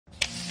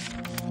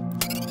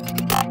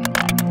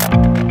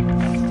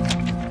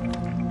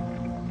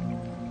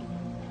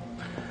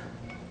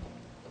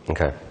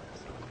Okay.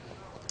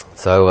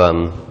 So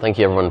thank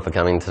you everyone for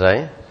coming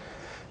today.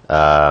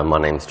 My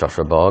name's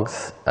Joshua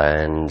Boggs,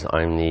 and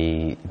I'm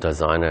the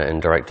designer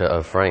and director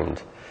of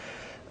Framed.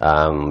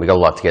 We got a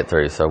lot to get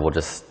through, so we'll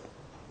just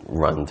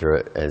run through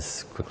it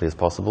as quickly as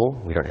possible.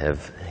 We don't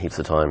have heaps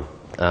of time.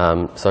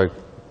 So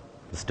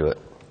let's do it.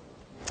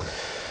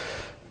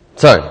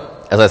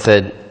 So, as I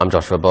said, I'm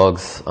Joshua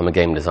Boggs. I'm a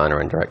game designer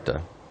and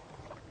director.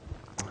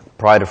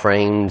 Prior to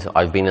Framed,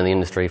 I've been in the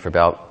industry for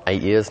about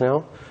 8 years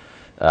now.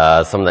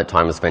 Some of that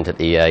time was spent at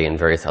EA and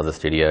various other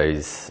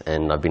studios,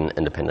 and I've been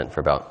independent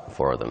for about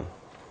 4 of them.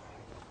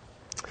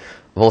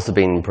 I've also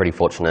been pretty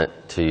fortunate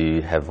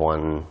to have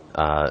won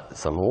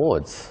some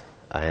awards,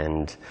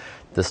 and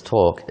this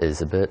talk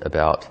is a bit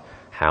about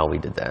how we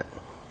did that.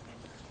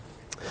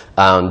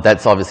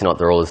 That's obviously not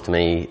the rules to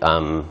me.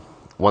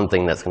 One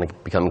thing that's going to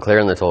become clear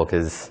in the talk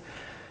is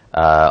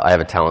I have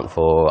a talent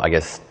for, I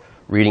guess,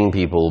 reading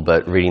people,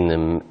 but reading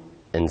them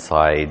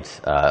inside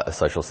a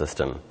social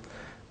system.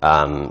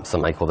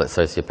 Some may call that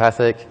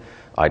sociopathic.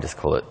 I just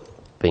call it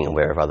being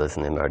aware of others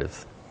and their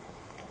motives.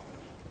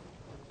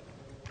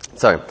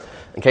 So,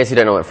 in case you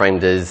don't know what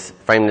Framed is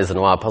a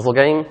noir puzzle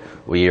game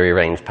where you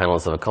rearrange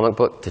panels of a comic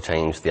book to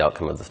change the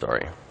outcome of the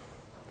story.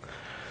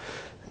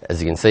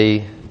 As you can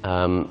see,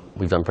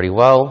 we've done pretty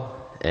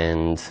well,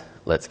 and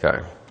let's go.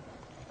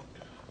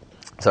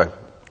 So,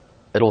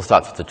 it all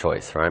starts with a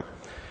choice, right?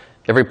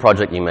 Every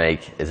project you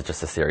make is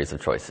just a series of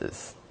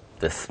choices.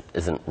 This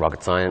isn't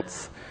rocket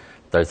science.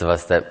 Those of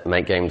us that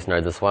make games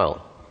know this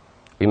well.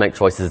 We make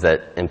choices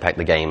that impact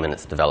the game and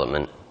its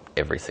development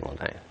every single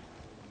day.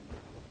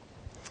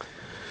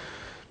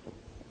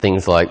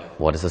 Things like,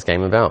 what is this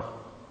game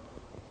about?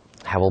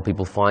 How will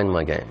people find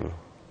my game?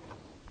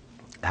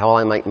 How will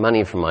I make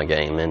money from my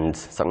game? And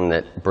something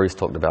that Bruce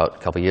talked about a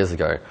couple of years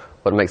ago,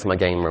 what makes my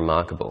game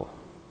remarkable?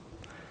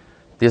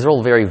 These are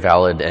all very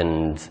valid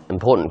and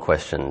important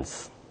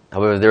questions.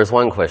 However, there is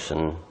one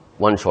question,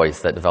 one choice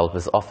that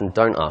developers often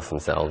don't ask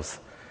themselves,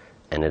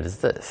 and it is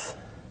this: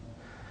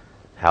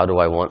 how do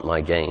I want my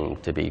game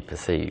to be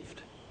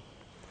perceived?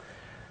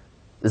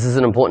 This is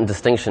an important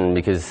distinction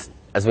because,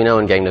 as we know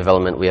in game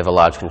development, we have a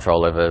large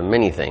control over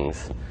many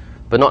things,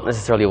 but not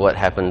necessarily what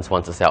happens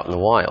once it's out in the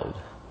wild.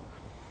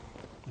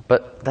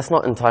 But that's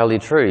not entirely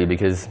true,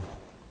 because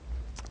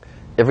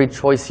every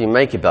choice you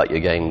make about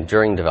your game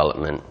during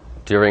development,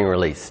 during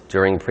release,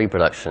 during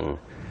pre-production,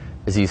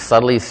 is you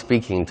subtly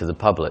speaking to the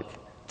public,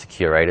 to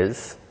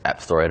curators, app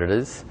store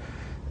editors,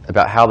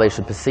 about how they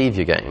should perceive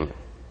your game.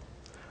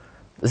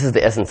 This is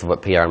the essence of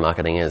what PR and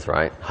marketing is,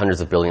 right?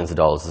 Hundreds of billions of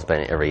dollars are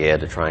spent every year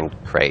to try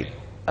and create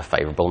a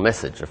favorable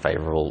message, a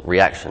favorable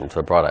reaction to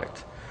a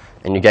product.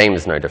 And your game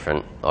is no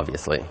different,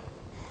 obviously.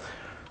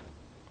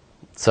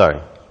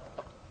 So,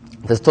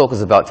 this talk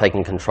is about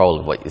taking control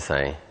of what you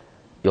say.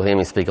 You'll hear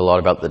me speak a lot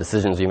about the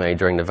decisions we made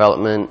during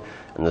development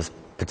and the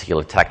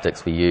particular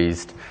tactics we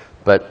used.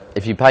 But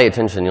if you pay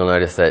attention, you'll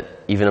notice that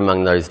even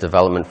among those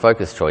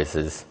development-focused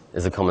choices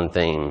is a common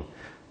theme.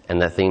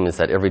 And that theme is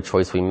that every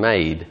choice we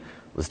made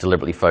was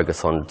deliberately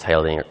focused on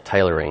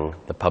tailoring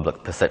the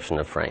public perception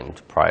of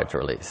Framed prior to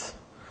release.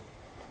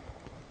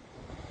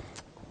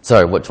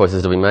 So, what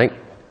choices do we make?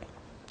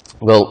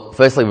 Well,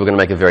 firstly, we're going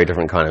to make a very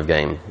different kind of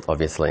game,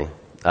 obviously.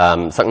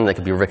 Something that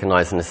could be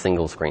recognized in a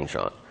single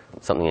screenshot.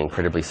 Something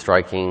incredibly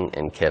striking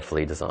and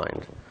carefully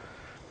designed.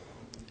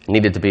 It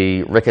needed to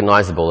be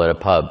recognizable at a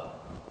pub,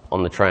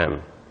 on the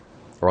tram,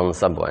 or on the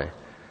subway.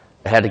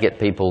 It had to get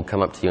people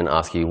come up to you and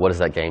ask you, what is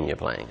that game you're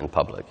playing in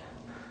public?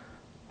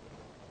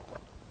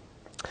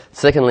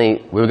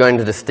 Secondly, we were going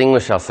to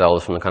distinguish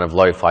ourselves from the kind of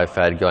lo-fi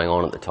fad going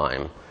on at the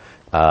time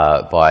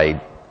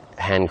by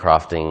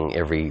handcrafting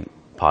every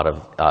part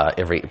of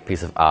every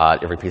piece of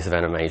art, every piece of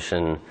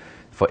animation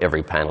for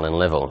every panel and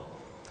level.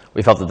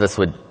 We felt that this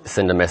would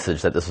send a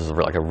message that this was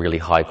like a really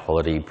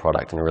high-quality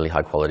product and a really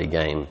high-quality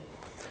game.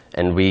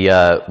 And we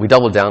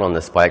doubled down on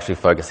this by actually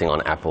focusing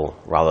on Apple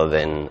rather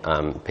than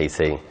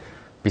PC.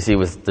 PC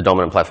was the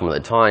dominant platform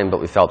at the time, but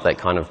we felt that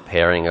kind of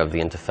pairing of the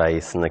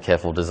interface and the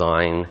careful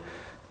design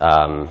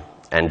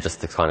and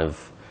just the kind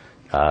of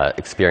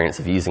experience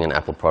of using an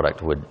Apple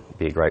product would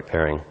be a great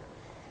pairing.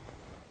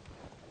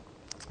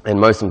 And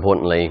most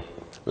importantly,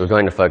 we were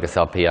going to focus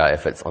our PR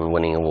efforts on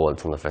winning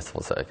awards on the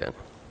festival circuit.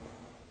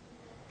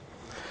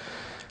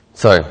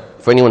 So,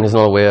 for anyone who's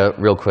not aware,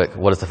 real quick,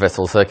 what is the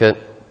festival circuit?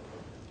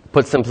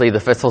 Put simply, the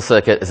festival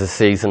circuit is a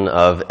season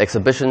of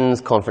exhibitions,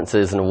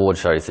 conferences, and award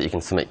shows that you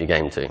can submit your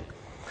game to.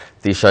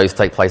 These shows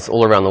take place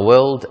all around the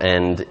world,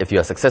 and if you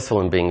are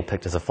successful in being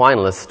picked as a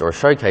finalist or a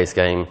showcase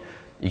game,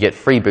 you get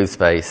free booth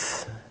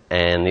space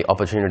and the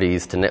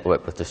opportunities to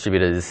network with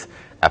distributors,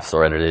 app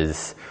store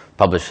editors,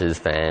 publishers,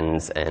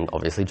 fans, and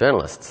obviously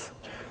journalists.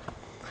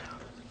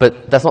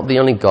 But that's not the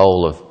only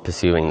goal of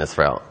pursuing this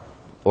route.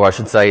 Or I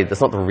should say,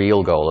 that's not the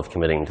real goal of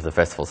committing to the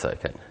festival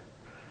circuit.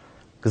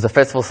 Because the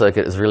festival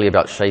circuit is really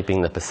about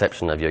shaping the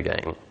perception of your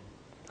game.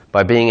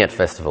 By being at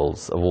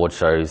festivals, award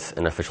shows,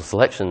 and official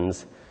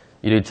selections,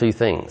 you do 2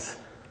 things.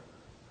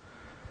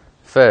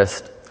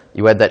 First,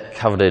 you add that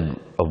coveted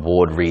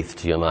award wreath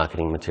to your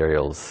marketing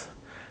materials.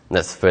 And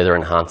this further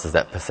enhances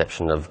that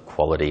perception of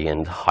quality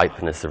and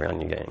hypeness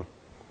around your game.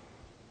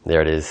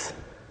 There it is.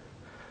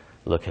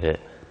 Look at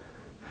it.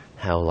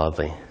 How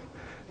lovely.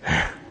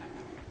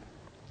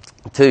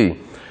 2,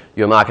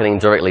 you're marketing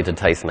directly to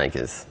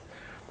tastemakers.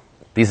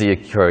 These are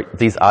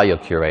your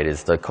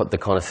curators, the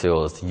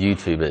connoisseurs,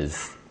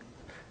 YouTubers,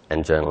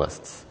 and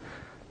journalists.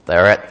 They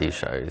are at these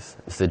shows.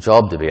 It's their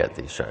job to be at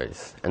these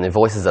shows, and their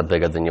voices are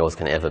bigger than yours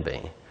can ever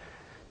be.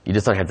 You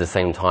just don't have the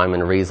same time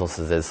and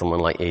resources as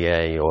someone like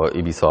EA or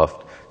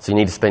Ubisoft, so you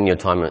need to spend your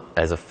time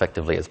as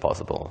effectively as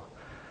possible.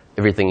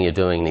 Everything you're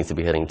doing needs to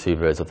be hitting 2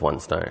 birds with 1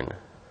 stone.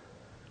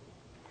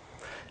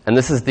 And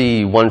this is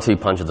the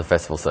 1-2 punch of the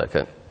festival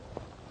circuit.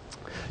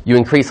 You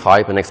increase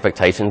hype and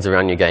expectations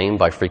around your game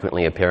by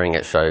frequently appearing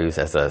at shows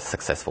as a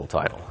successful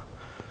title.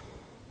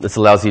 This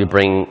allows you to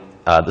bring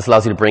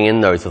in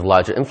those with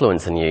larger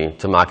influence than you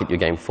to market your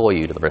game for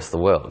you to the rest of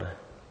the world.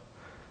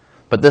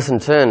 But this in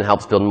turn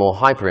helps build more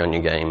hype around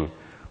your game,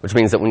 which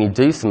means that when you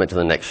do submit to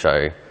the next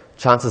show,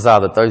 chances are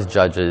that those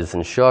judges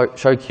and show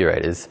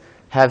curators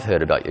have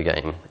heard about your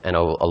game and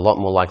are a lot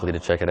more likely to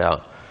check it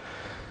out.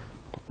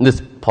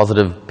 This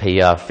positive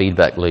PR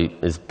feedback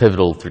loop is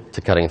pivotal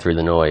to cutting through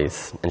the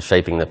noise and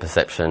shaping the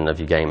perception of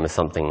your game as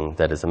something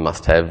that is a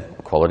must-have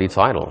quality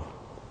title.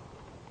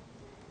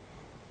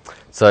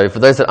 So for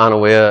those that aren't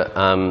aware,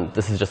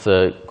 this is just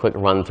a quick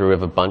run-through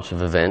of a bunch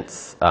of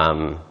events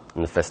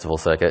in the festival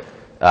circuit.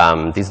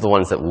 These are the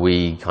ones that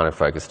we kind of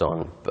focused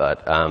on,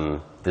 but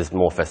there's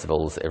more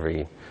festivals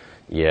every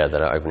year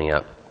that are opening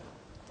up.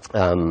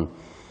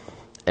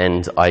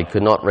 And I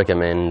could not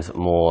recommend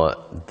more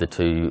the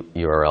 2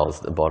 URLs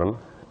at the bottom,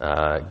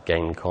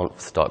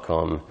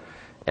 gameconfs.com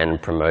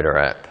and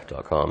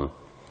promoterapp.com.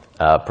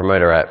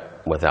 Promoter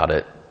app, without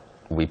it,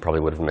 we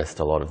probably would have missed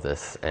a lot of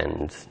this,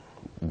 and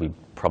we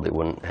probably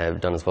wouldn't have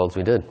done as well as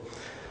we did.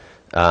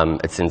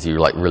 It sends you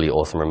like really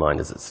awesome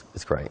reminders.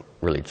 It's great.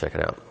 Really check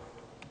it out.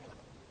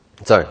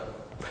 So,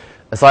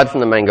 aside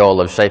from the main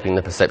goal of shaping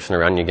the perception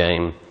around your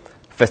game,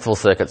 festival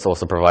circuits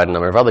also provide a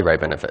number of other great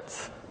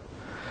benefits.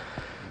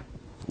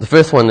 The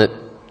first one that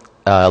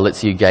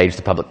lets you gauge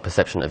the public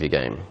perception of your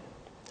game.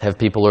 Have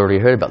people already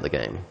heard about the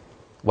game?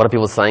 What are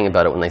people saying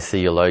about it when they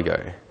see your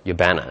logo, your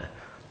banner?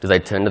 Do they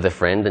turn to their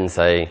friend and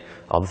say,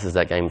 oh, this is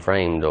that game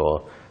Framed,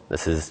 or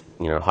this is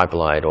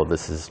Hyperlight, or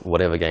this is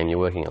whatever game you're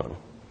working on?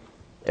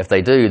 If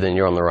they do, then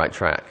you're on the right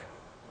track.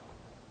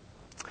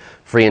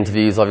 Free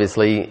interviews,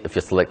 obviously. If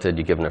you're selected,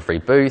 you're given a free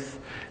booth,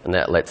 and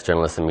that lets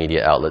journalists and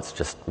media outlets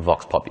just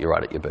vox pop you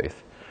right at your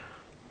booth.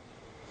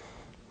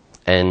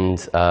 And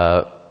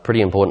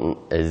pretty important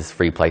is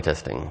free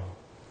playtesting.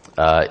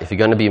 If you're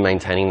going to be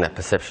maintaining that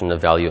perception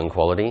of value and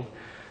quality,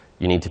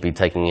 you need to be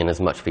taking in as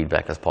much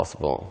feedback as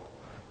possible.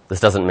 This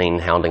doesn't mean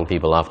hounding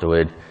people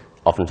afterward.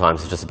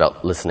 Oftentimes it's just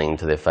about listening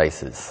to their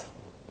faces,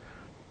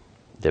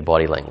 their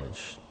body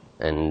language,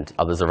 and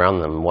others around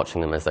them, watching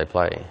them as they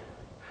play.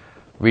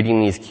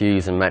 Reading these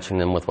cues and matching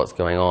them with what's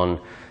going on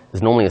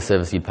is normally a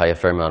service you'd pay a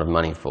fair amount of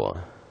money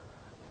for.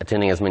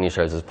 Attending as many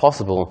shows as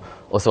possible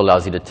also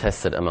allows you to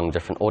test it among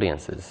different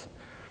audiences.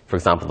 For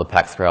example, the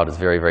PAX crowd is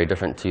very, very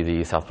different to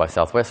the South by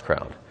Southwest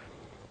crowd.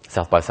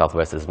 South by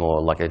Southwest is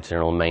more like a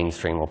general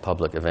mainstream or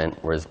public event,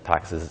 whereas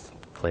PAX is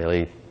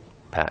clearly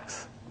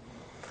PAX.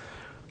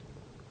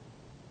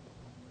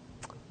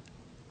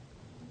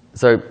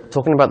 So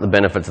talking about the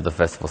benefits of the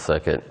festival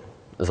circuit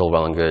is all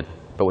well and good,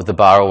 but with the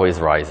bar always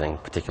rising,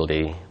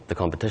 particularly the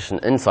competition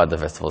inside the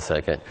festival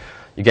circuit,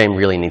 your game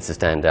really needs to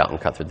stand out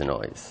and cut through the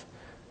noise.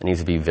 It needs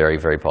to be very,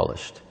 very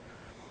polished.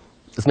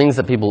 This means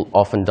that people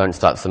often don't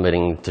start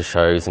submitting to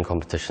shows and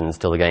competitions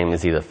till the game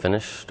is either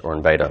finished or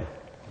in beta.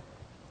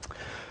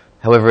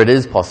 However, it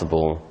is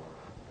possible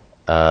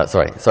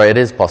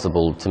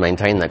to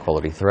maintain that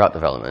quality throughout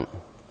development.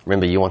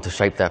 Remember, you want to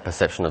shape that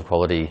perception of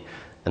quality,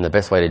 and the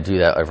best way to do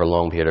that over a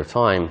long period of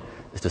time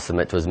is to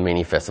submit to as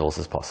many festivals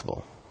as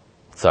possible.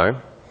 So,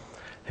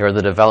 here are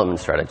the development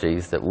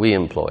strategies that we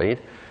employed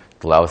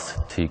to allow us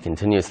to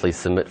continuously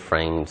submit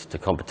Framed to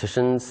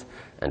competitions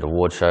and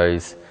award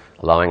shows,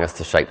 allowing us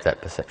to shape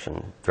that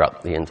perception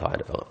throughout the entire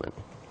development.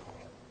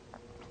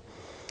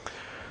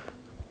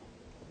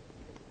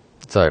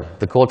 So,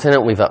 the core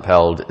tenet we've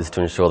upheld is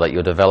to ensure that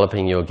you're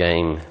developing your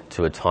game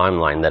to a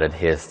timeline that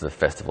adheres to the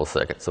festival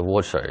circuit's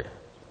award show,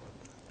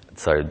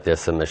 so their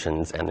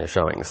submissions and their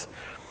showings.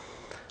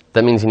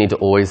 That means you need to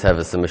always have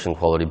a submission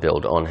quality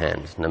build on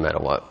hand, no matter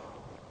what.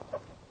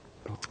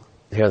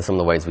 Here are some of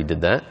the ways we did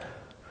that.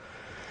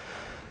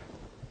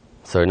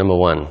 So, number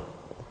one,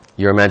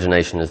 your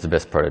imagination is the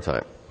best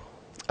prototype.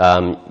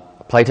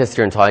 Playtest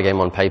your entire game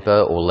on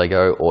paper or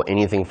Lego or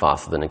anything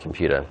faster than a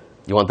computer.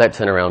 You want that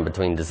turnaround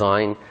between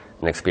design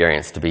and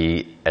experience to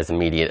be as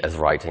immediate as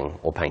writing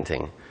or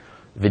painting.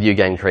 Video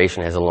game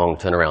creation has a long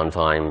turnaround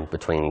time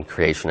between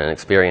creation and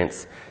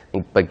experience,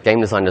 but game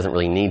design doesn't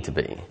really need to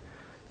be.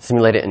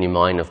 Simulate it in your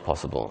mind if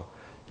possible.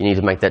 You need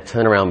to make that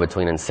turnaround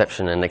between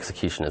inception and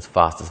execution as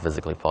fast as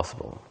physically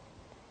possible.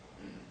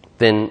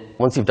 Then,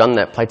 once you've done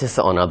that, playtest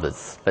it on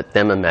others. Let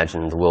them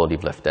imagine the world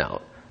you've left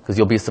out. Because because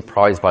you'll be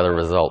surprised by the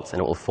results,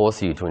 and it will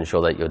force you to ensure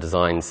that your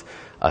designs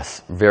are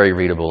very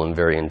readable and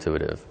very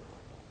intuitive.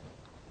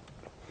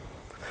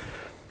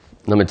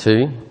 Number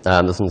 2,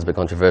 this one's a bit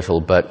controversial,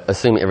 but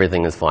assume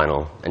everything is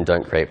final and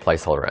don't create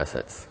placeholder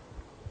assets.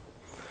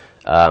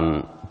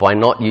 By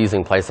not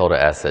using placeholder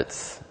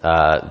assets,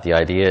 the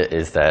idea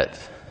is that,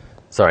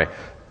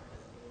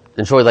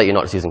 ensure that you're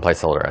not just using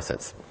placeholder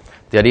assets.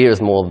 The idea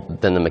is more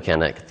than the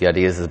mechanic. The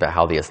idea is about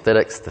how the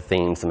aesthetics, the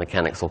themes, the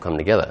mechanics all come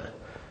together.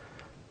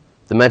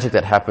 The magic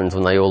that happens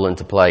when they all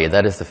interplay,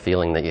 that is the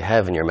feeling that you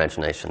have in your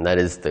imagination. That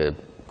is the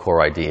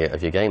core idea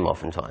of your game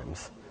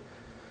oftentimes.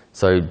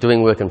 So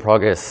doing work in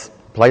progress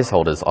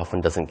placeholders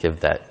often doesn't give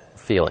that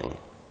feeling.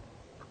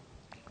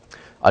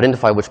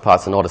 Identify which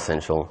parts are not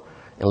essential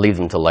and leave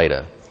them till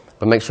later,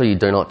 but make sure you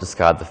do not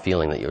discard the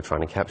feeling that you're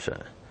trying to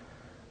capture.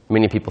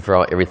 Many people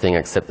throw out everything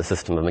except the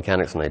system of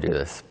mechanics when they do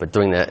this, but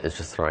doing that is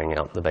just throwing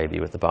out the baby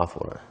with the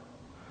bathwater.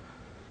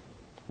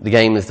 The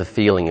game is the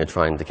feeling you're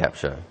trying to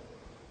capture.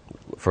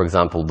 For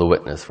example, The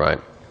Witness, right?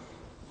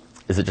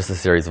 Is it just a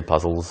series of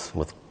puzzles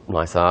with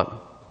nice art?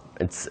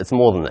 It's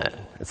more than that.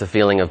 It's a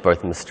feeling of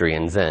both mystery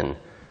and zen,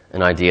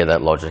 an idea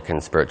that logic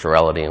and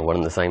spirituality are one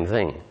and the same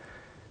thing.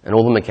 And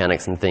all the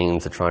mechanics and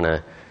themes are trying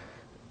to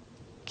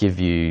give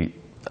you,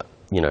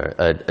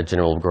 a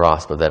general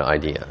grasp of that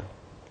idea.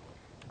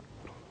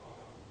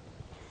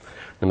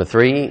 Number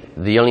 3,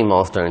 the only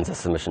milestones are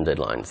submission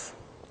deadlines.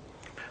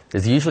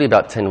 There's usually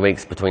about 10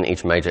 weeks between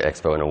each major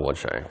expo and award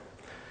show.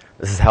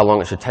 This is how long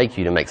it should take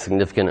you to make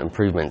significant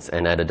improvements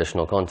and add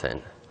additional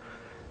content.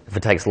 If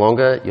it takes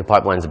longer, your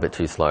pipeline's a bit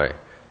too slow.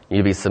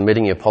 You'll be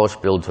submitting your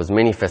polished build to as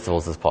many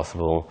festivals as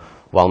possible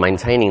while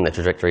maintaining the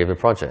trajectory of your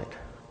project.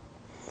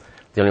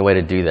 The only way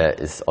to do that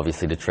is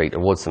obviously to treat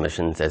award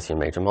submissions as your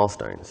major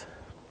milestones.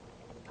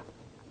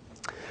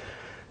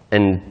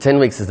 And 10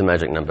 weeks is the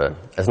magic number.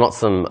 It's not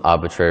some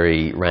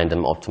arbitrary,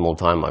 random, optimal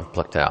time I've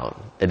plucked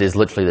out. It is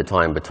literally the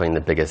time between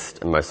the biggest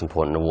and most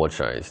important award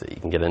shows that you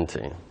can get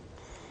into.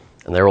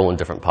 And they're all in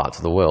different parts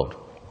of the world.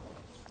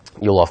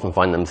 You'll often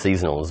find them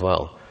seasonal as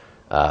well.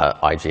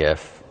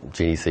 IGF,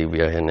 GDC, we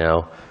are here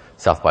now,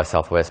 South by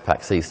Southwest,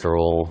 PAX East are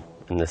all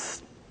in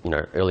this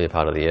earlier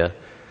part of the year.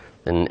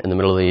 Then in the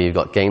middle of the year, you've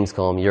got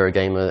Gamescom,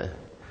 Eurogamer,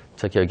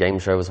 Tokyo Game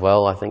Show as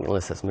well, I think,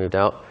 unless that's moved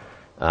out.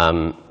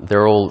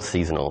 They're all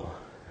seasonal,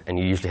 and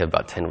you usually have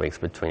about 10 weeks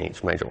between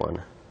each major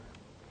one.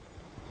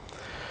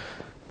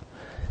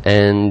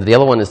 And the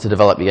other one is to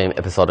develop your game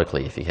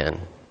episodically if you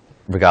can,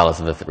 regardless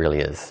of if it really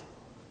is.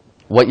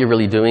 What you're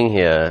really doing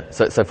here,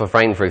 so for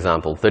Frame, for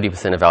example,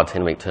 30% of our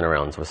 10-week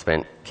turnarounds were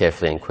spent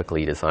carefully and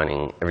quickly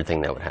designing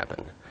everything that would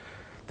happen,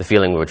 the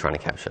feeling we were trying to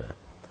capture.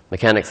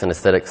 Mechanics and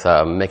aesthetics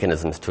are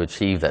mechanisms to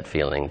achieve that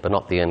feeling, but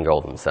not the end goal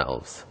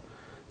themselves.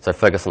 So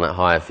focus on that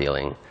higher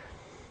feeling.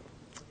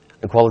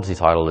 A quality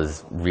title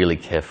is really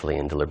carefully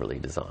and deliberately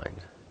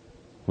designed.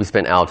 We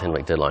spent our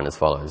 10-week deadline as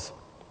follows.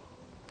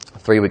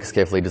 3 weeks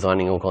carefully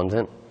designing all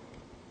content,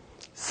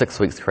 6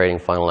 weeks creating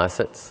final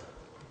assets,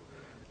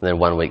 and then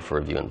 1 week for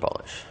review and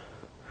polish.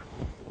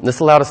 This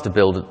allowed us to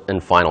build in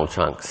final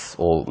chunks,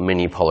 or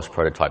mini polished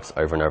prototypes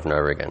over and over and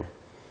over again.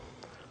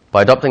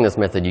 By adopting this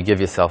method, you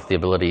give yourself the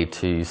ability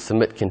to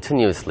submit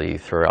continuously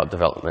throughout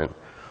development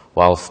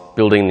whilst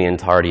building the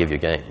entirety of your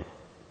game.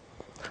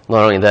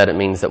 Not only that, it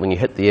means that when you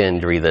hit the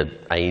end, you're either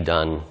A,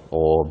 done,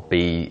 or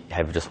B,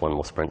 have just one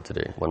more sprint to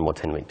do, one more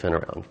 10-week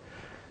turnaround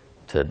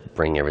to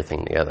bring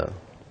everything together.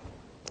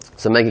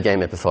 So make a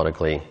game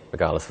episodically,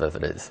 regardless of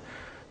if it is.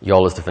 Your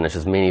goal is to finish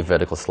as many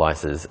vertical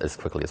slices as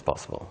quickly as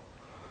possible.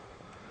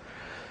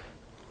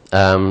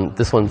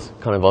 This one's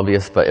kind of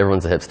obvious, but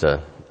everyone's a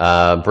hipster.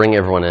 Bring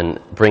everyone in,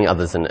 bring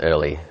others in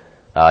early.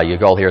 Your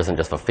goal here isn't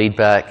just for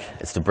feedback,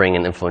 it's to bring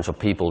in influential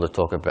people to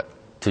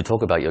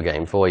talk about your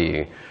game for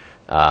you,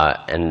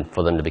 and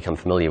for them to become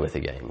familiar with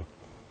the game.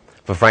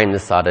 For Frame,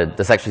 this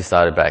actually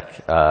started back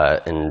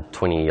in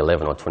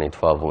 2011 or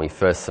 2012 when we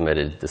first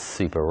submitted this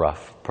super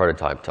rough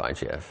prototype to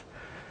IGF.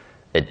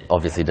 It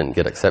obviously didn't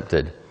get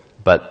accepted,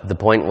 but the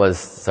point was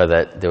so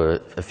that there were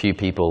a few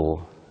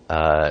people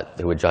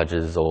who were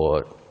judges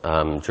or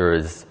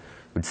jurors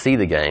would see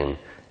the game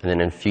and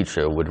then in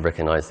future would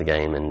recognize the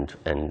game,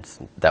 and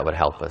that would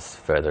help us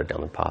further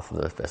down the path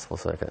of the festival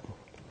circuit.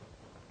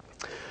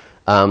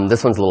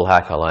 This one's a little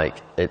hack I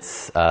like.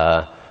 It's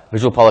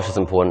visual polish is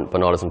important, but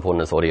not as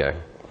important as audio.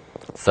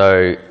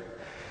 So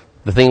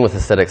the thing with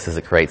aesthetics is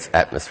it creates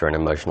atmosphere and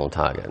emotional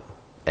target.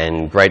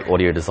 And great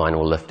audio design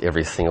will lift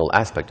every single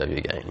aspect of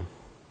your game.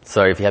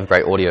 So if you have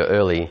great audio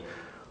early,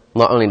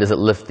 not only does it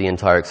lift the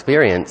entire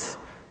experience,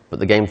 but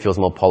the game feels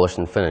more polished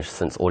and finished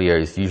since audio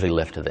is usually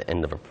left at the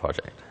end of a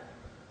project.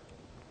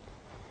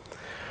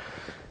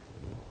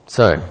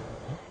 So,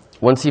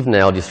 once you've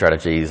nailed your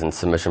strategies and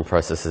submission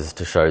processes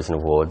to shows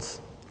and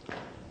awards,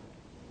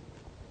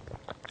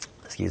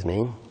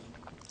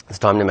 it's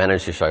time to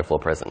manage your show floor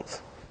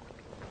presence.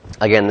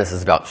 Again, this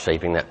is about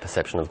shaping that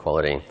perception of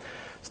quality.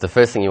 So the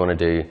first thing you want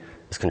to do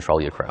is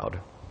control your crowd.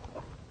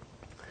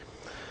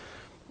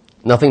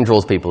 Nothing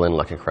draws people in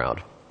like a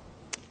crowd.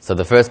 So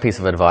the first piece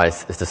of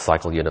advice is to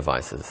cycle your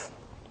devices.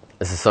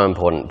 This is so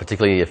important,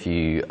 particularly if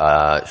you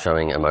are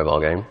showing a mobile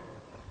game.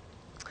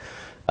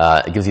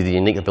 It gives you the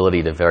unique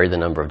ability to vary the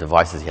number of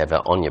devices you have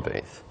out on your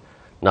booth.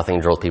 Nothing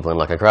draws people in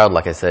like a crowd,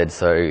 like I said,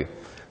 so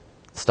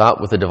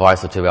start with a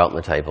device or two out on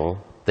the table,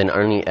 then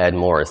only add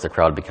more as the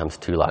crowd becomes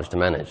too large to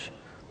manage.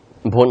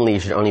 Importantly,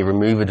 you should only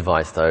remove a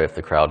device, though, if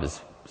the crowd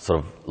is sort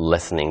of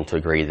lessening to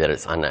agree that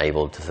it's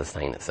unable to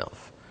sustain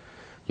itself.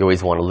 You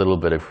always want a little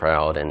bit of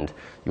crowd, and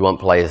you want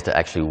players to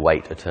actually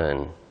wait a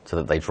turn so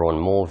that they draw in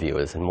more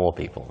viewers and more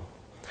people.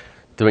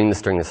 Doing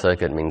this during the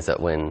circuit means that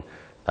when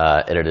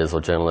editors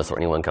or journalists or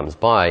anyone comes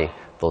by,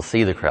 they'll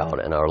see the crowd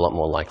and are a lot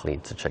more likely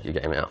to check your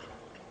game out.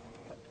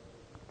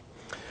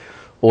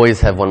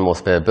 Always have one more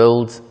spare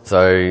build.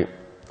 So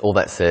all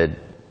that said,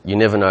 you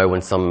never know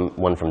when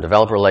someone from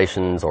developer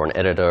relations or an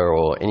editor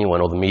or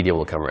anyone or the media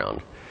will come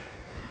around.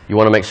 You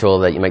want to make sure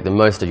that you make the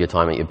most of your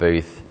time at your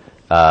booth.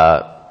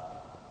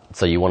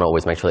 So you want to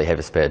always make sure that you have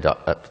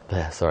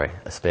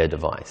a spare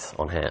device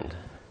on hand.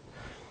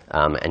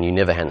 And you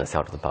never hand this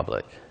out to the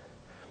public.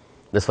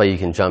 This way you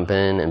can jump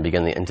in and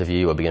begin the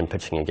interview or begin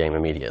pitching a game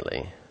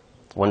immediately.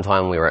 One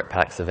time we were at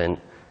PAX event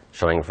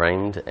showing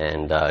Framed,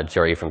 and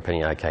Jerry from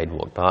Penny Arcade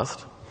walked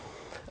past.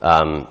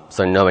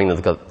 So knowing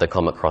that the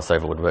comic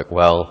crossover would work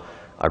well,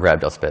 I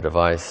grabbed our spare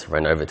device,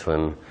 ran over to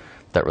him.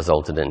 That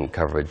resulted in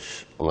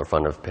coverage on the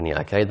front of Penny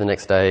Arcade the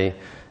next day,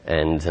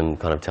 and him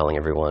kind of telling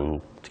everyone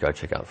to go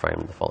check out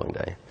Framed the following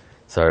day.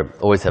 So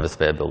always have a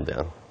spare build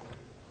there.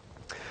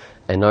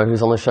 And know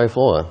who's on the show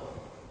floor.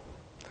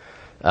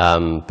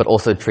 But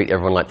also treat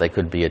everyone like they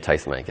could be a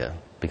tastemaker,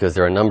 because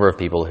there are a number of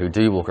people who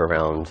do walk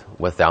around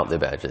without their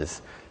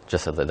badges,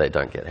 just so that they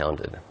don't get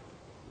hounded.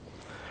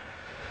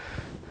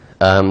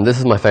 This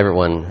is my favorite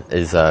one,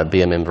 is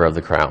be a member of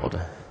the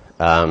crowd.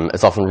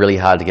 It's often really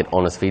hard to get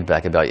honest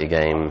feedback about your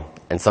game,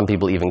 and some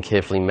people even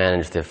carefully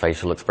manage their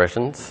facial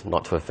expressions,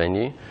 not to offend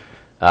you.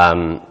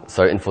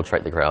 So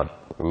infiltrate the crowd,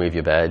 remove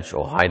your badge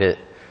or hide it,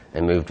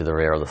 and move to the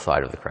rear or the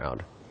side of the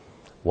crowd.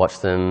 Watch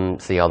them,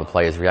 see how the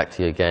players react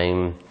to your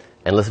game,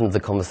 and listen to the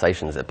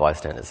conversations that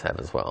bystanders have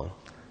as well.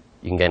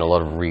 You can gain a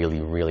lot of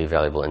really, really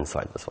valuable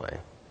insight this way.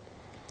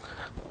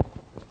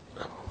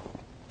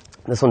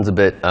 This one's a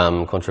bit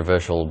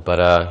controversial, but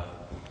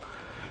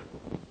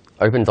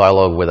open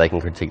dialogue where they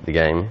can critique the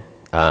game.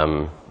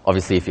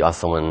 Obviously, if you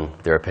ask someone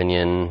their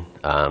opinion,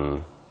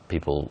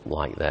 people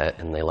like that,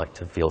 and they like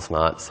to feel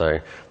smart, so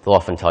they'll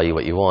often tell you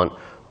what you want.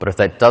 But if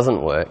that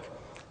doesn't work,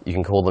 you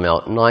can call them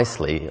out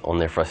nicely on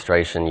their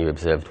frustration you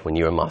observed when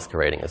you were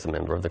masquerading as a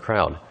member of the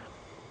crowd.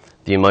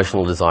 The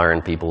emotional desire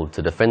in people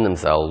to defend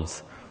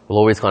themselves will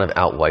always kind of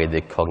outweigh the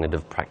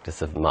cognitive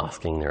practice of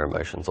masking their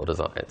emotions or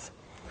desires.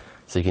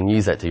 So you can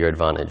use that to your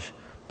advantage,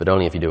 but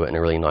only if you do it in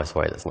a really nice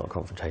way that's not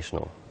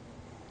confrontational.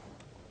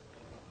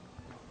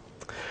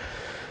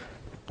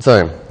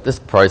 So this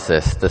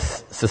process,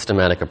 this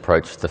systematic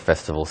approach to the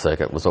festival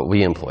circuit was what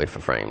we employed for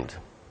Framed.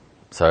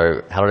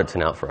 So how did it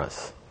turn out for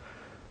us?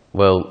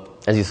 Well,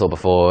 as you saw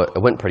before, it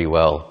went pretty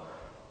well.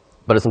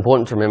 But it's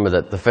important to remember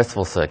that the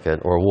festival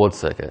circuit or award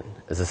circuit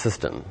is a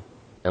system.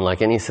 And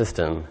like any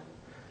system,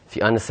 if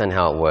you understand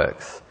how it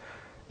works,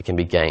 it can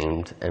be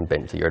gamed and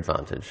bent to your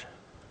advantage.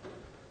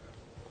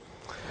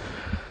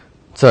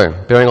 So,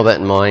 bearing all that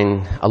in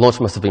mind, our launch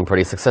must have been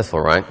pretty successful,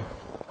 right?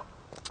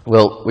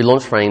 Well, we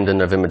launched Framed in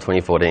November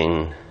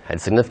 2014,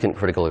 had significant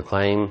critical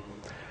acclaim.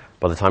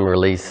 By the time we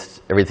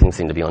released, everything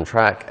seemed to be on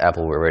track.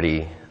 Apple were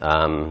ready.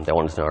 They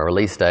wanted to know our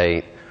release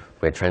date.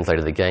 We had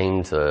translated the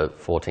game to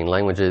 14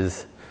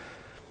 languages.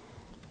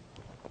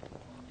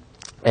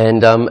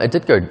 And it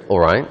did go all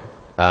right.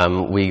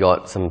 We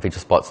got some feature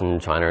spots in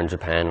China and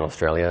Japan and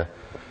Australia,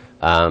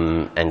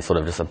 and sort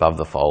of just above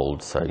the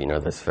fold, so you know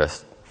those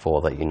first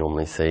 4 that you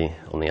normally see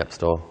on the App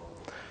Store.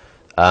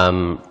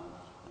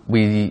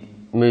 We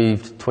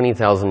moved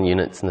 20,000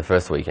 units in the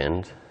first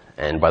weekend,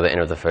 and by the end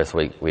of the first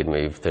week, we'd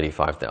moved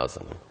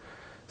 35,000.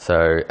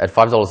 So at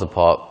 $5 a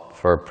pop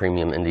for a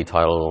premium indie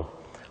title,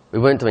 we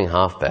weren't doing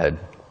half bad,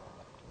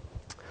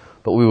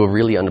 but we were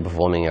really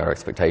underperforming our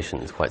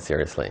expectations quite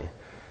seriously.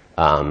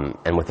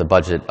 And with a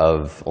budget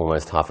of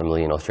almost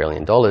 $500,000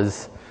 Australian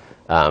dollars,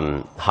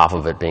 half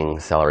of it being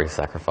salary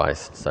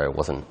sacrificed, so it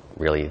wasn't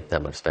really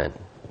that much spent.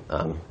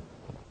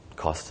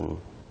 Cost and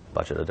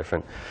budget are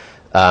different.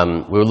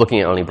 We were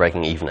looking at only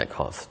breaking even at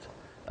cost.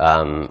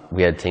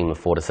 We had a team of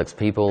 4 to 6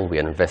 people, we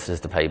had investors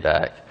to pay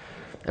back,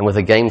 and with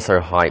a game so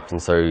hyped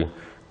and so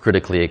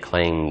critically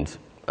acclaimed,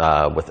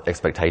 with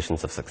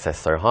expectations of success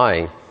so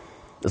high,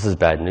 this is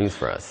bad news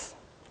for us.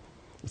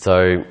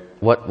 So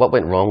what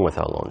went wrong with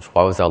our launch?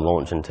 Why was our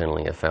launch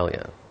internally a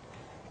failure?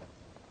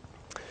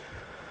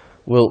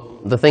 Well,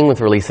 the thing with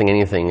releasing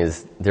anything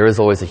is there is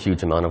always a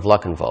huge amount of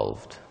luck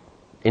involved.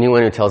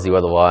 Anyone who tells you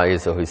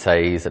otherwise or who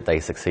says that they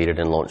succeeded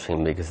in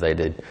launching because they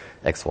did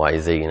X, Y,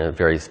 Z in a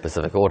very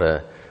specific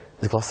order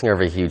is glossing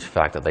over a huge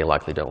fact that they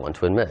likely don't want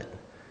to admit,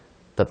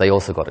 that they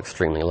also got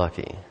extremely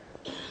lucky.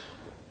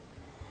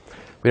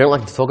 We don't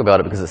like to talk about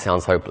it because it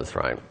sounds hopeless,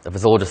 right? If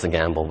it's all just a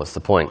gamble, what's the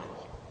point?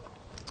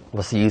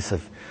 What's the use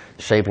of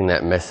shaping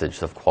that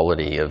message of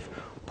quality, of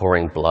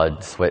pouring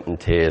blood, sweat and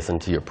tears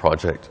into your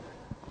project,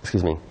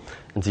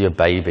 into your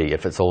baby,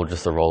 if it's all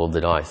just a roll of the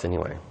dice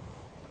anyway.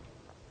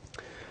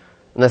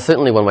 And that's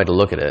certainly one way to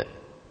look at it.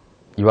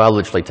 You are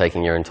literally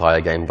taking your entire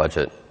game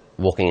budget,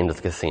 walking into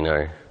the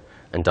casino,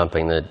 and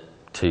dumping the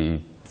 2,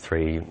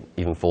 3,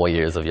 even 4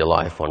 years of your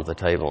life onto the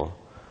table.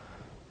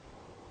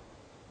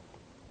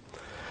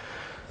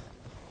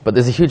 But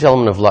there's a huge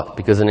element of luck,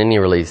 because in any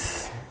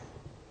release,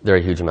 there are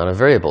a huge amount of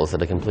variables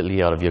that are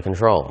completely out of your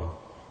control.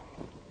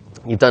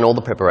 You've done all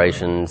the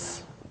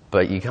preparations,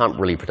 but you can't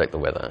really predict the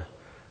weather.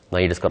 Now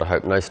you just got to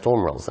hope no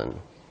storm rolls in,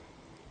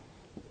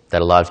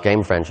 that a large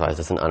game franchise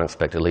doesn't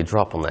unexpectedly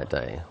drop on that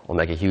day, or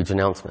make a huge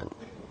announcement,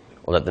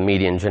 or that the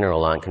media in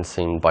general aren't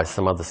consumed by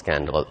some other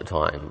scandal at the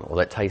time, or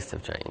that tastes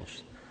have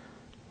changed,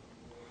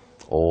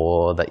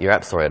 or that your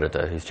App Store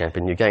editor who's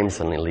championed your game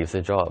suddenly leaves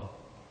their job.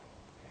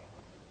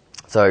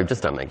 So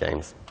just don't make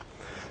games.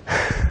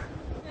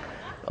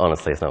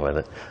 Honestly, it's not worth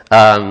it.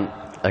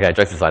 Okay,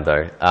 jokes aside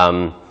though.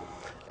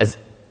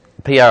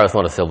 PR is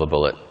not a silver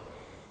bullet.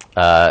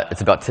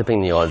 It's about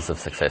tipping the odds of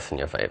success in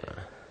your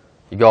favor.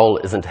 Your goal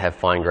isn't to have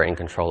fine-grained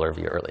control over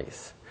your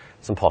release.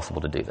 It's impossible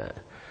to do that.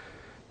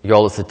 Your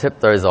goal is to tip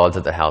those odds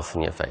at the house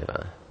in your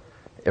favor.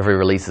 Every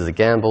release is a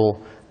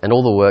gamble, and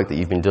all the work that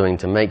you've been doing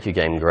to make your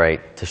game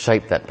great, to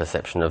shape that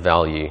perception of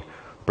value,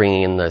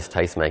 bringing in those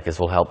tastemakers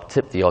will help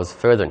tip the odds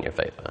further in your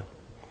favor.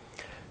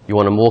 You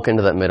want to walk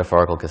into that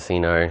metaphorical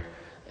casino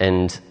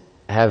and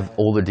have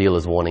all the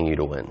dealers wanting you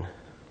to win.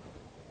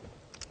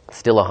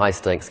 Still a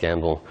high-stakes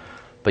gamble,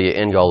 but your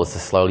end goal is to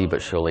slowly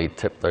but surely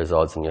tip those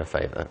odds in your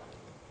favor.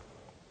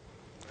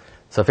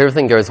 So if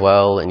everything goes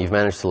well and you've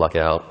managed to luck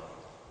out,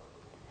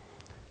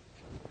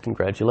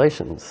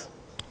 congratulations.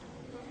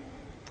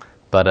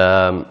 But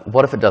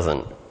what if it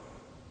doesn't?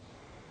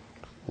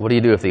 What do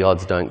you do if the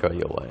odds don't go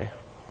your way?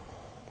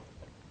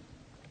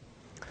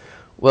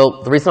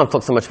 Well, the reason I've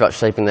talked so much about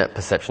shaping that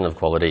perception of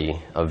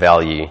quality, of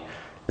value,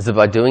 is that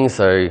by doing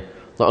so,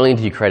 not only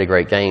do you create a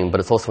great game, but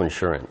it's also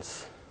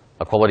insurance.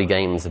 A quality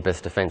game is the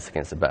best defense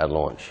against a bad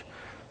launch,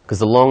 because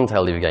the long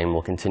tail of your game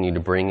will continue to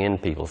bring in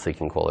people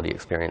seeking quality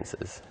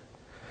experiences.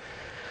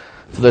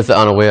 For those that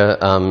aren't aware,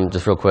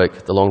 just real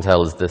quick, the long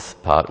tail is this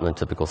part in the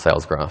typical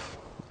sales graph.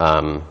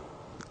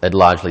 It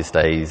largely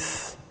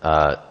stays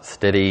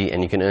steady,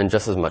 and you can earn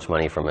just as much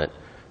money from it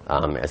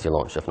as your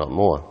launch, if not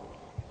more.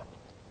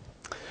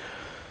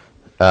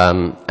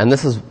 And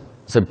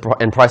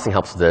pricing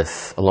helps with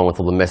this, along with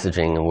all the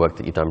messaging and work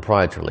that you've done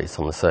prior to release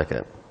on the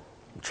circuit.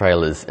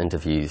 Trailers,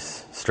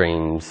 interviews,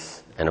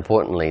 streams, and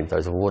importantly,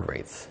 those award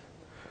wreaths.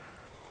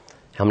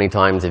 How many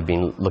times have you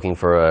been looking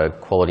for a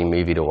quality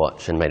movie to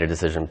watch and made a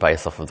decision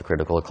based off of the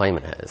critical acclaim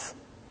it has?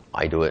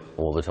 I do it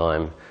all the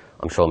time.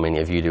 I'm sure many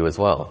of you do as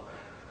well.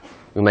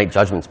 We make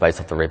judgments based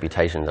off the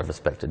reputations of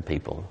respected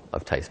people,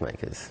 of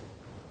tastemakers.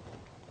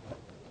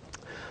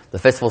 The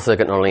festival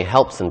circuit not only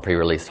helps in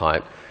pre-release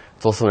hype,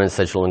 it's also an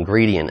essential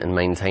ingredient in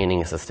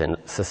maintaining a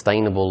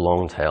sustainable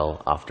long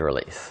tail after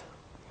release.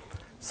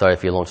 So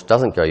if your launch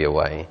doesn't go your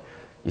way,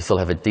 you still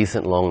have a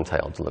decent long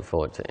tail to look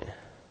forward to.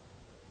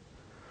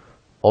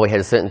 While we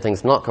had certain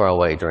things not go our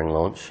way during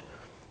launch,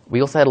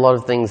 we also had a lot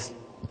of things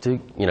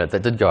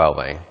that did go our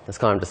way. That's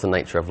kind of just the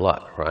nature of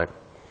luck, right?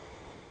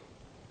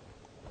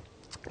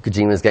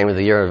 Kojima's Game of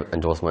the Year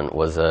endorsement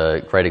was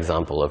a great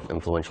example of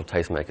influential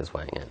tastemakers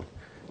weighing in.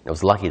 It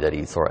was lucky that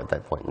he saw it at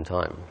that point in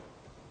time.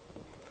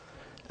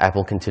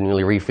 Apple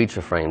continually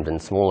re-feature framed in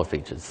smaller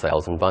features,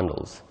 sales and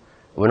bundles.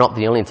 We're not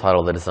the only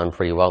title that has done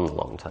pretty well in the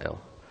long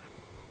tail.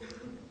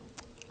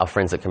 Our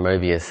friends at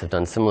Comovius have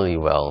done similarly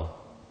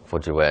well for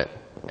Duet,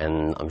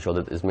 and I'm sure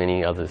that there's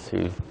many others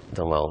who've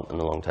done well in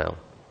the long tail.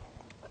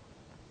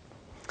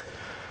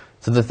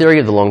 So the theory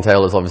of the long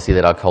tail is obviously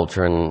that our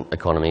culture and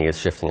economy is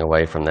shifting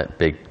away from that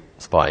big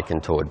spike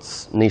and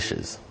towards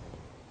niches.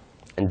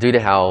 And due to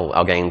how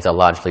our games are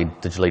largely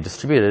digitally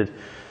distributed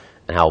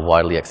and how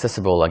widely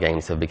accessible our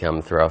games have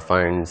become through our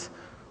phones,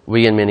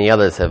 we and many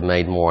others have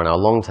made more in our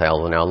long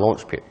tail than our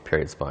launch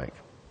period spike,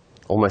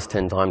 almost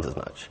 10 times as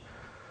much.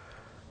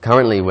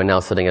 Currently, we're now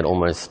sitting at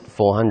almost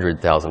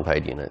 400,000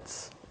 paid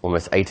units,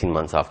 almost 18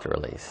 months after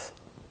release.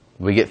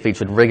 We get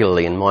featured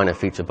regularly in minor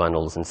feature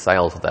bundles and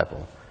sales with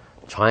Apple.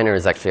 China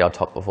is actually our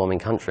top performing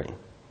country.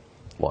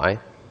 Why?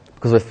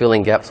 Because we're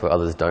filling gaps where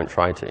others don't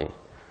try to.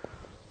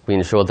 We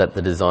ensured that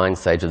the design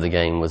stage of the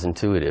game was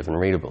intuitive and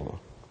readable.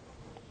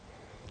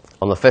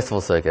 On the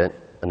festival circuit,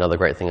 another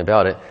great thing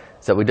about it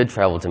is that we did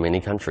travel to many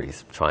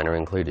countries, China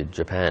included,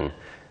 Japan,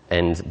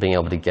 and being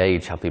able to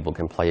gauge how people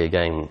can play a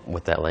game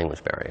with that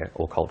language barrier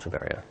or culture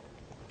barrier.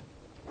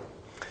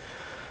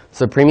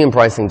 So premium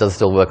pricing does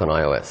still work on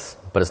iOS,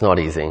 but it's not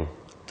easy.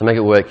 To make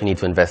it work, you need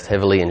to invest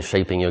heavily in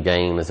shaping your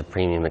game as a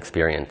premium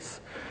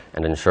experience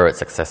and ensure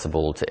it's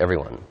accessible to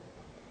everyone.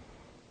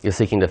 You're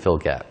seeking to fill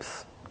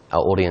gaps.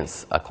 Our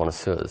audience are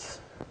connoisseurs.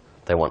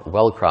 They want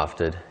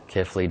well-crafted,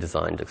 carefully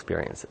designed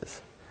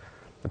experiences.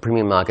 The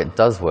premium market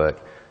does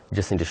work. You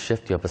just need to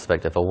shift your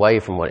perspective away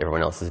from what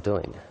everyone else is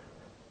doing.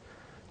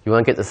 You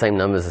won't get the same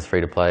numbers as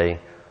free-to-play,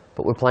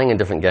 but we're playing a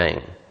different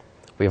game.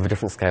 We have a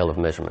different scale of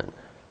measurement.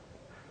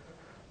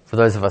 for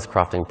those of us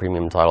crafting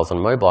premium titles on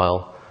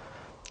mobile,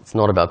 it's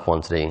not about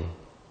quantity,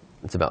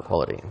 it's about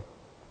quality.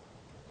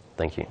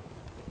 Thank you.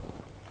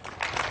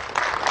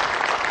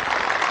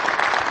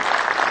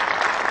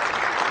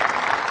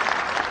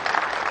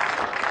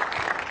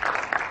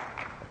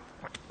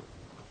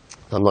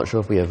 I'm not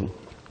sure if we have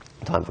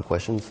time for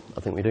questions.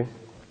 I think we do.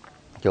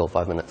 Gil,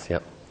 5 minutes,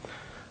 yep.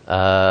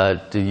 I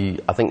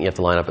think you have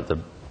to line up at the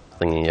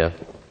thingy, yeah.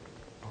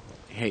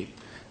 Hey.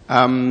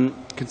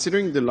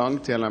 Considering the long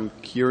tail, I'm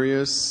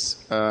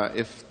curious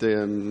if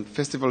the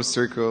festival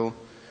circle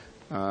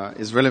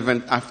is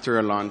relevant after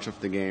a launch of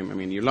the game. I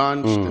mean, you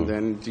launched, and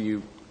then do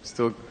you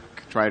still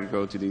try to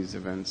go to these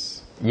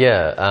events?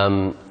 Yeah,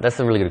 that's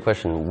a really good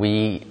question.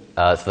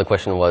 So the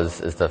question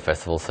was, is the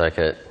festival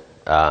circuit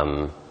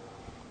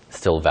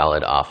still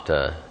valid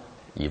after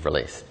you've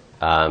released?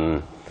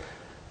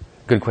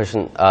 Good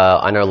question.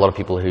 I know a lot of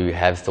people who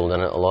have still done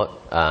it a lot,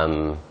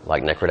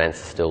 like Necrodance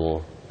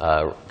still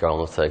go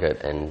on the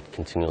circuit and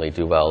continually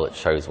do well. It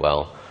shows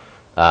well.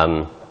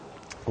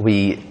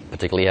 We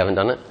particularly haven't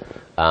done it,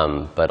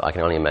 but I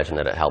can only imagine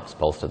that it helps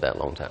bolster that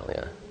long tail,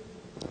 yeah.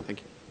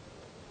 Thank you.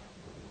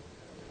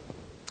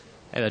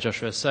 Hey there,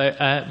 Joshua. So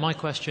my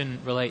question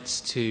relates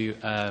to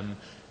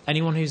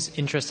anyone who's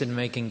interested in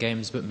making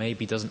games but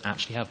maybe doesn't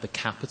actually have the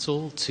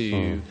capital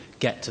to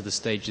get to the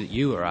stage that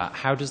you are at.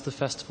 How does the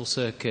festival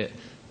circuit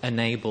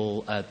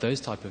enable those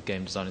type of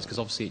game designers? Because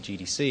obviously at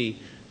GDC,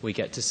 we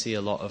get to see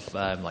a lot of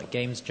like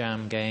Games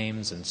Jam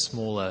games and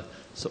smaller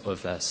sort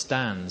of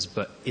stands.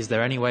 But is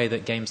there any way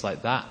that games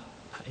like that,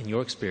 in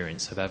your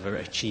experience, have ever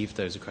achieved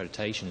those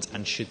accreditations?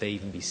 And should they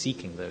even be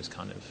seeking those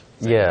kind of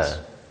things? Yeah.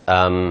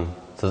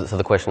 So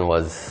the question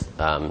was,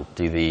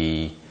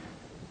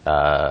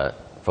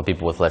 for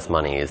people with less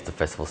money, is the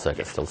festival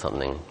circuit still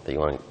something that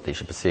you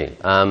should pursue?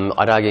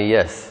 I'd argue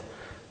yes,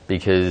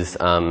 because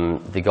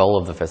the goal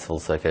of the festival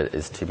circuit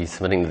is to be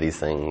submitting to these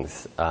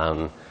things.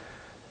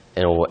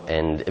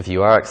 And if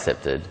you are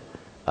accepted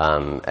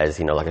as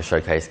like a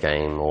showcase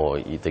game, or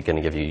they're going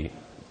to give you,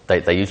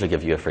 they usually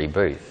give you a free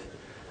booth.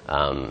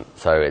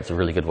 So it's a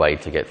really good way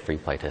to get free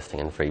playtesting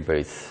and free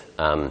booths.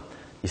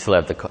 You still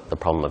have the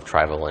problem of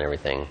travel and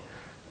everything,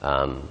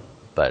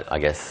 but I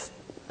guess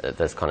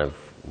that's kind of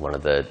one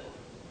of the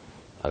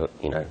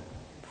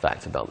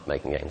facts about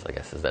making games, I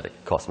guess, is that it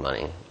costs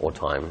money, or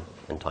time,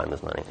 and time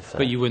is money. So.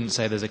 But you wouldn't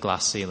say there's a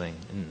glass ceiling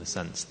in the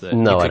sense that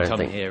no, you could I don't come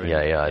think, here.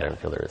 I don't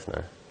feel there is,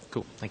 no.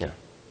 Cool, thank you.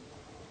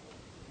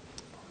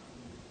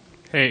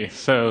 Hey,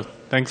 so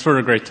thanks for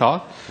a great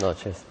talk. No,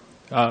 cheers.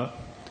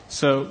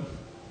 So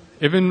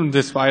even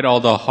despite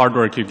all the hard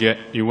work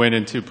you went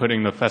into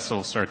putting the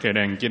festival circuit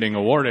and getting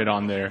awarded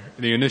on there,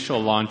 the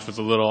initial launch was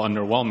a little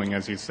underwhelming,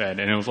 as you said,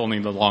 and it was only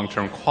the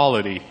long-term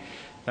quality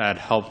that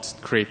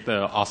helped create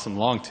the awesome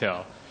long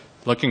tail.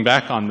 Looking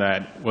back on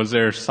that, was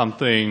there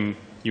something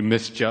you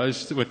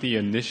misjudged with the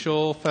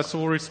initial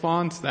festival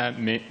response that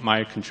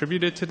might have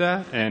contributed to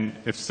that? And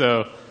if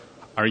so,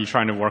 are you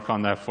trying to work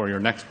on that for your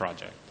next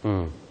project?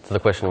 So the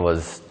question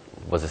was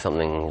there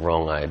something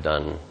wrong I had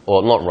done?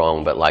 Or not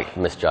wrong, but like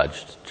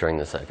misjudged during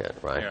the circuit,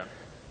 right?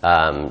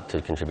 Yeah.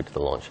 To contribute to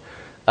the launch.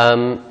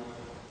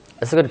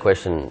 That's a good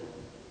question.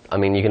 I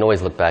mean, you can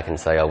always look back and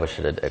say, I wish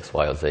it had X,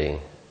 Y, or Z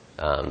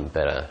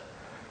better.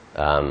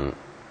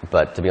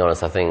 But to be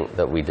honest, I think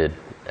that we did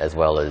as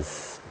well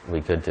as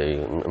we could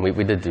do. And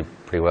we did do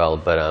pretty well,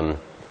 but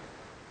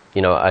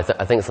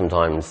I think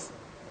sometimes,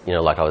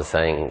 like I was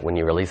saying, when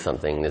you release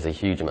something, there's a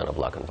huge amount of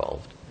luck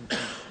involved.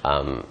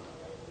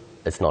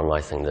 It's not a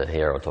nice thing to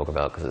hear or talk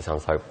about because it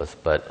sounds hopeless,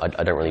 but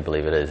I don't really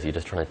believe it is. You're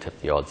just trying to tip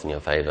the odds in your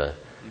favor.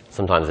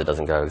 Sometimes it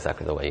doesn't go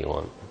exactly the way you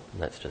want.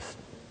 And that's just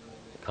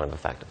kind of a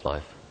fact of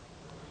life.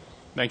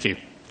 Thank you.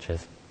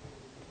 Cheers.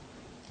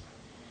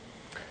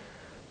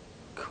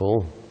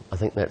 Cool. I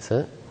think that's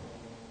it.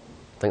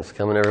 Thanks for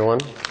coming, everyone.